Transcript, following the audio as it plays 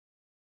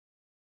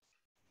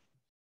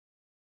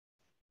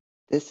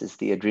This is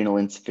the Adrenal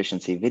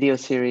Insufficiency video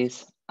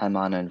series. I'm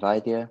Anand and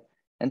Vaidya,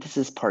 and this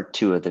is part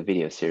 2 of the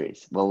video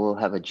series, where we'll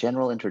have a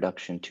general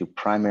introduction to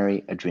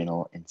primary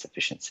adrenal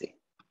insufficiency.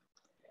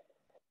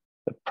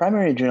 The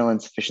primary adrenal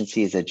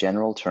insufficiency is a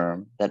general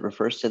term that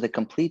refers to the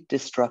complete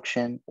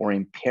destruction or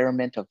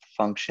impairment of the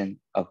function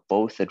of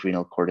both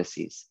adrenal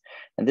cortices,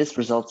 and this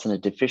results in a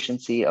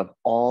deficiency of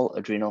all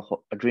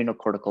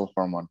adrenocortical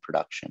hormone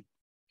production.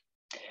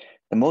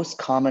 The most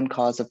common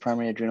cause of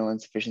primary adrenal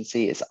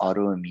insufficiency is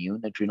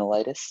autoimmune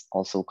adrenalitis,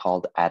 also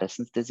called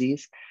Addison's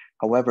disease.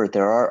 However,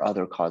 there are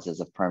other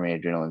causes of primary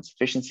adrenal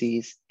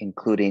insufficiencies,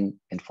 including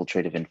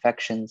infiltrative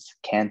infections,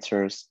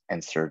 cancers,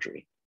 and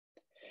surgery.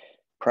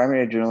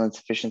 Primary adrenal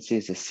insufficiency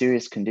is a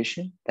serious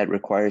condition that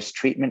requires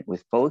treatment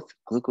with both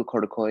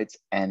glucocorticoids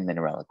and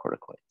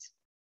mineralocorticoids.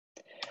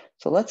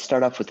 So let's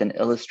start off with an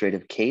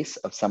illustrative case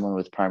of someone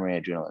with primary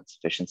adrenal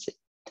insufficiency.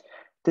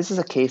 This is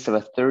a case of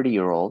a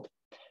 30-year-old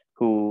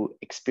who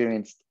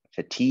experienced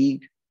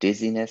fatigue,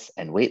 dizziness,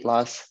 and weight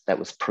loss that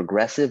was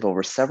progressive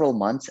over several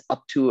months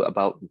up to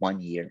about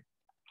 1 year.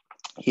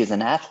 He is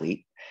an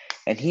athlete,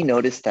 and he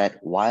noticed that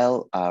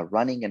while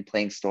running and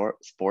playing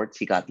sports,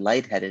 he got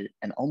lightheaded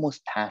and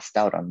almost passed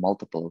out on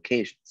multiple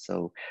occasions.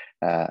 So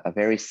a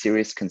very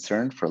serious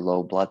concern for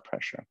low blood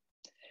pressure.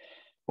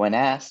 When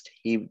asked,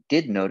 he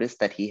did notice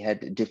that he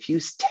had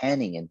diffuse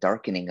tanning and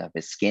darkening of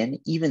his skin,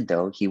 even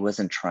though he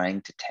wasn't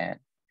trying to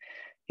tan.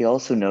 He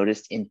also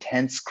noticed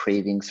intense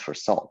cravings for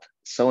salt,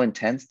 so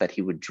intense that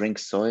he would drink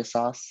soy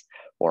sauce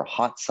or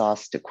hot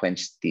sauce to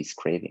quench these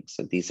cravings.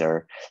 So these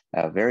are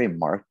very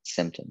marked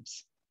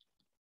symptoms.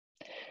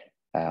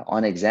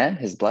 On exam,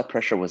 his blood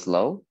pressure was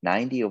low,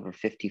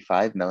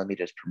 90/55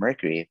 millimeters per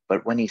mercury,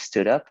 but when he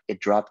stood up, it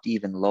dropped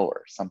even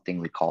lower, something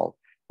we call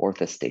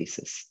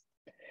orthostasis.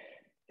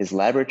 His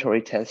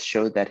laboratory tests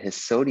showed that his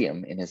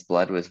sodium in his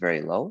blood was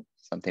very low,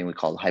 something we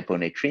call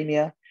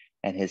hyponatremia,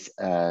 and his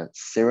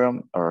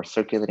serum or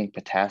circulating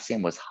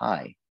potassium was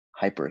high,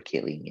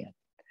 hyperkalemia.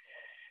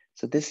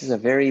 So this is a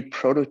very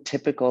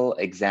prototypical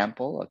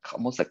example,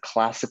 almost a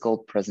classical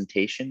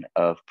presentation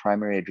of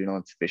primary adrenal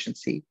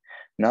insufficiency.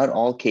 Not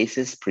all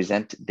cases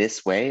present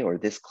this way or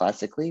this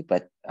classically,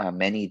 but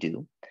many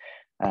do.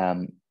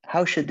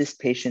 How should this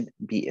patient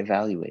be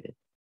evaluated?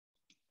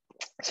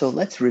 So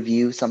let's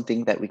review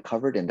something that we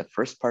covered in the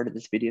first part of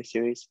this video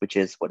series, which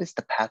is what is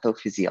the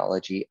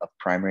pathophysiology of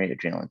primary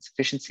adrenal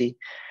insufficiency?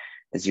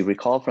 As you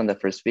recall from the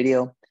first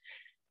video,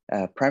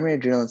 primary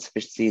adrenal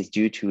insufficiency is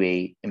due to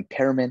an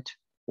impairment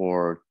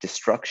or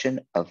destruction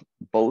of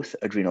both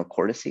adrenal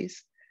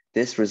cortices.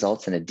 This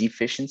results in a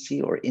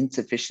deficiency or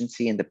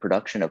insufficiency in the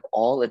production of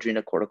all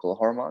adrenocortical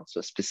hormones.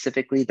 So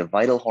specifically, the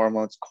vital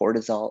hormones,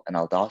 cortisol and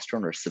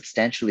aldosterone, are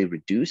substantially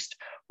reduced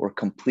or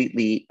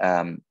completely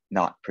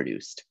not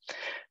produced.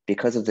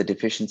 Because of the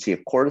deficiency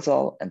of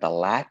cortisol and the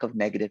lack of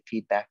negative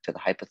feedback to the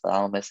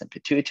hypothalamus and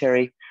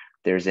pituitary,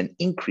 there's an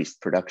increased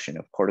production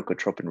of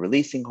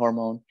corticotropin-releasing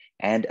hormone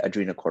and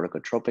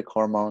adrenocorticotropic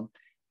hormone.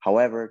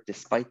 However,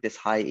 despite this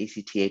high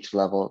ACTH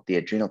level, the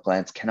adrenal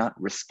glands cannot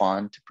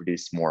respond to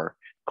produce more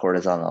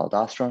cortisol and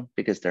aldosterone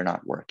because they're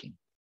not working.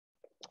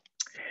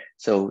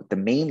 So the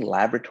main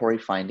laboratory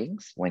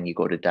findings when you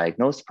go to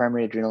diagnose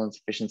primary adrenal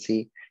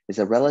insufficiency is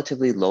a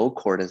relatively low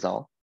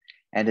cortisol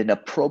and an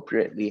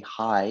appropriately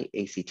high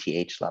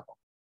ACTH level.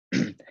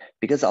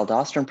 Because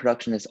aldosterone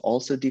production is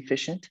also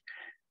deficient,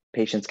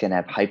 patients can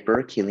have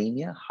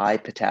hyperkalemia, high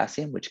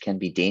potassium, which can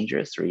be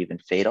dangerous or even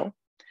fatal.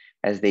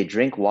 As they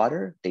drink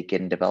water, they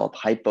can develop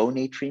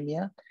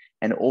hyponatremia,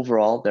 and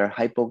overall they're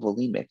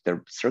hypovolemic.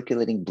 Their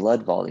circulating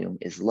blood volume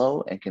is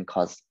low and can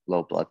cause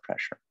low blood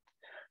pressure.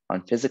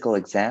 On physical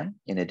exam,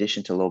 in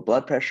addition to low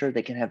blood pressure,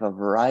 they can have a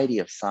variety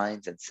of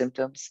signs and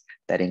symptoms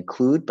that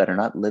include, but are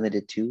not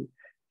limited to,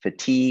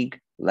 fatigue,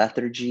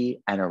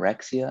 lethargy,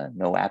 anorexia,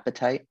 no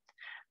appetite,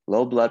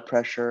 low blood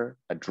pressure,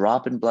 a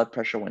drop in blood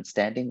pressure when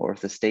standing,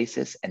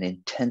 orthostasis, and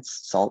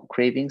intense salt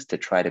cravings to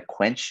try to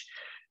quench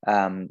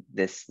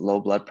this low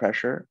blood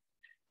pressure,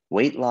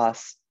 weight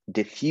loss,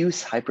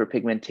 diffuse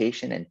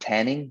hyperpigmentation and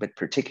tanning, but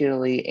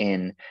particularly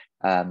in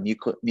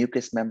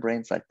mucous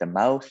membranes like the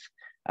mouth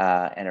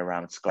and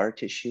around scar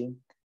tissue,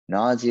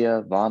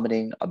 nausea,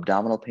 vomiting,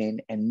 abdominal pain,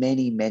 and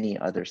many, many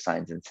other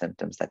signs and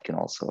symptoms that can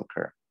also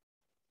occur.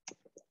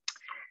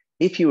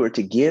 If you were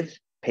to give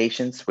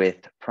patients with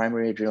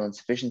primary adrenal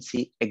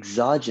insufficiency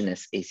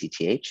exogenous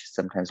ACTH,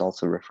 sometimes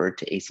also referred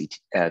to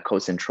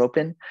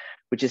cosentropin,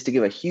 which is to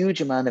give a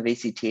huge amount of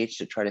ACTH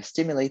to try to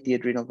stimulate the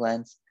adrenal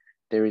glands,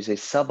 there is a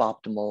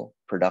suboptimal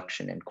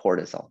production in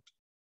cortisol,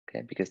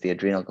 okay, because the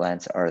adrenal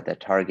glands are the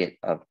target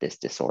of this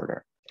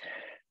disorder.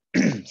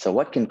 So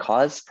what can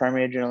cause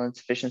primary adrenal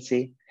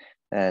insufficiency?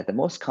 The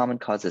most common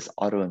cause is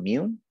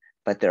autoimmune,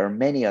 but there are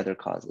many other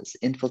causes.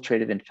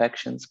 Infiltrative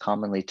infections,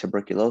 commonly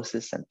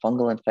tuberculosis and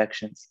fungal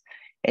infections,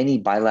 any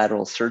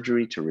bilateral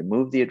surgery to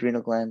remove the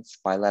adrenal glands,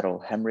 bilateral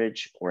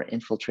hemorrhage, or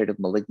infiltrative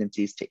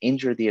malignancies to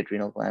injure the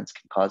adrenal glands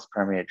can cause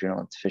primary adrenal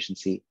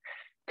insufficiency.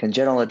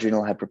 Congenital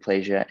adrenal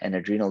hyperplasia and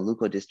adrenal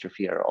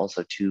leukodystrophy are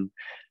also two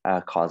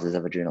causes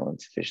of adrenal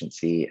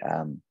insufficiency.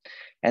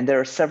 And there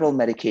are several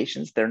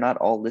medications. They're not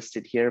all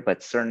listed here,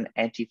 but certain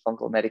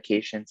antifungal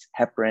medications,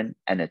 heparin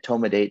and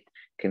etomidate,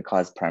 can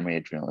cause primary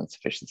adrenal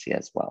insufficiency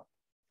as well.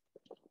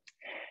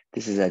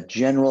 This is a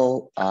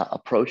general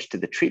approach to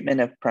the treatment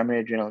of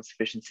primary adrenal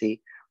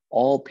insufficiency.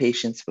 All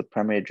patients with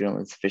primary adrenal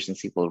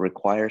insufficiency will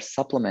require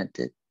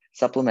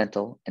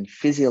supplemental and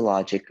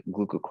physiologic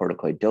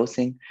glucocorticoid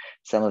dosing.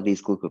 Some of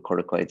these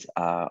glucocorticoids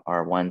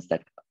are ones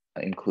that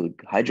include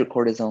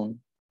hydrocortisone,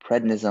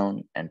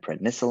 prednisone, and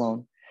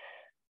prednisolone.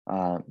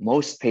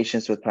 Most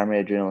patients with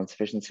primary adrenal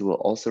insufficiency will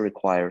also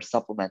require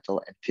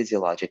supplemental and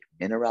physiologic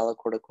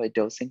mineralocorticoid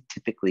dosing,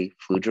 typically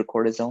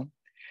fludrocortisone.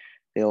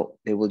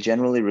 They will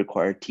generally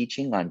require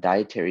teaching on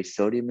dietary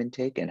sodium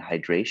intake and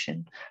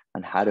hydration,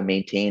 on how to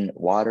maintain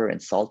water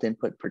and salt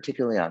input,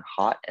 particularly on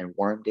hot and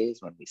warm days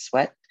when we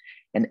sweat.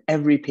 And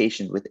every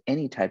patient with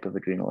any type of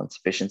adrenal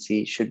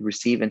insufficiency should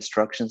receive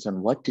instructions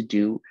on what to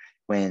do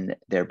when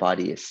their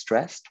body is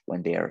stressed,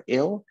 when they are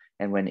ill,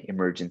 and when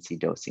emergency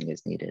dosing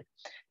is needed.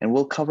 And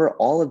we'll cover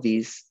all of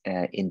these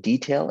in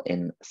detail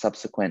in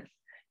subsequent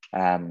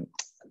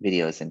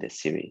videos in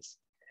this series.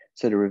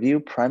 So to review,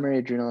 primary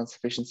adrenal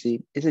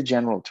insufficiency is a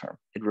general term.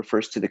 It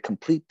refers to the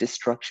complete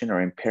destruction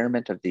or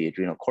impairment of the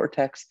adrenal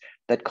cortex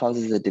that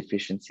causes a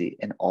deficiency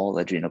in all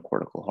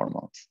adrenocortical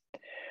hormones.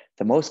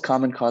 The most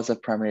common cause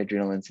of primary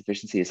adrenal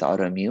insufficiency is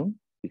autoimmune.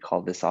 We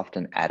call this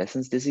often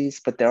Addison's disease,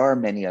 but there are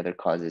many other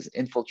causes,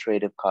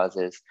 infiltrative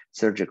causes,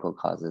 surgical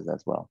causes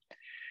as well.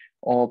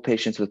 All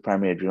patients with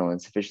primary adrenal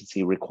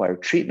insufficiency require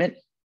treatment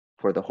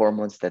for the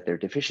hormones that they're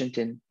deficient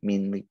in,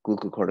 mainly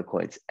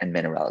glucocorticoids and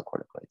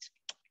mineralocorticoids.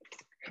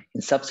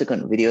 In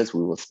subsequent videos,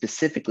 we will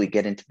specifically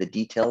get into the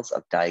details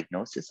of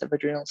diagnosis of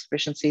adrenal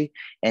insufficiency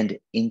and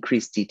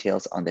increased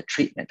details on the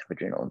treatment of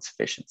adrenal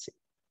insufficiency.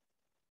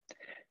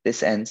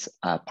 This ends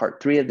part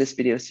 2 of this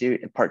video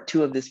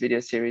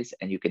series,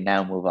 and you can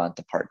now move on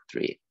to part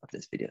 3 of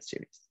this video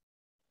series.